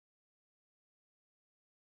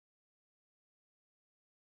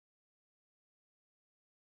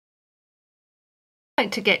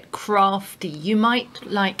Like to get crafty, you might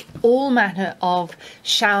like all manner of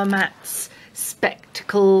shower mats,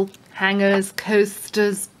 spectacle hangers,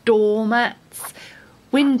 coasters, doormats,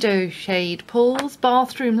 window shade pulls,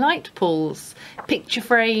 bathroom light pulls, picture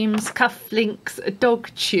frames, cuff links, a dog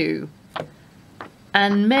chew,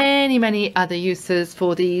 and many other uses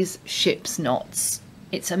for these ship's knots.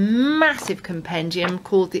 It's a massive compendium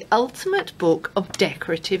called the Ultimate Book of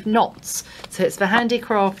Decorative Knots. So it's for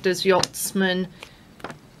handicrafters, yachtsmen,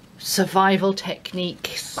 survival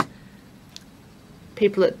techniques,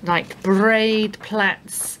 people that like braid,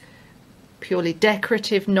 plaits, purely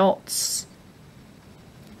decorative knots,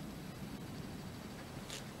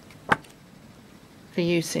 for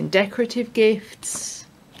use in decorative gifts.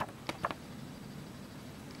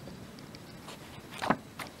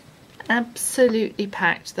 Absolutely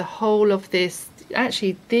packed, the whole of this.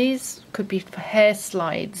 Actually, these could be for hair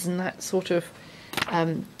slides and that sort of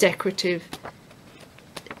decorative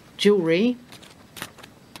jewellery.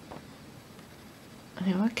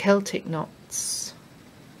 There are Celtic knots,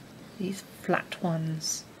 these flat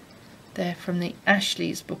ones. They're from the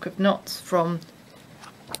Ashley's Book of Knots from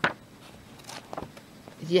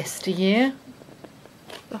yesteryear.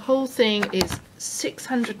 The whole thing is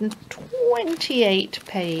 628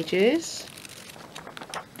 pages,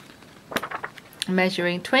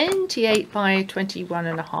 measuring 28 by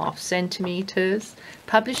 21.5 centimetres,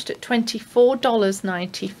 published at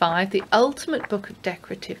 $24.95. The Ultimate Book of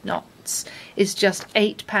Decorative Knots is just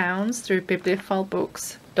 £8 through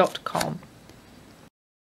bibliophilebooks.com.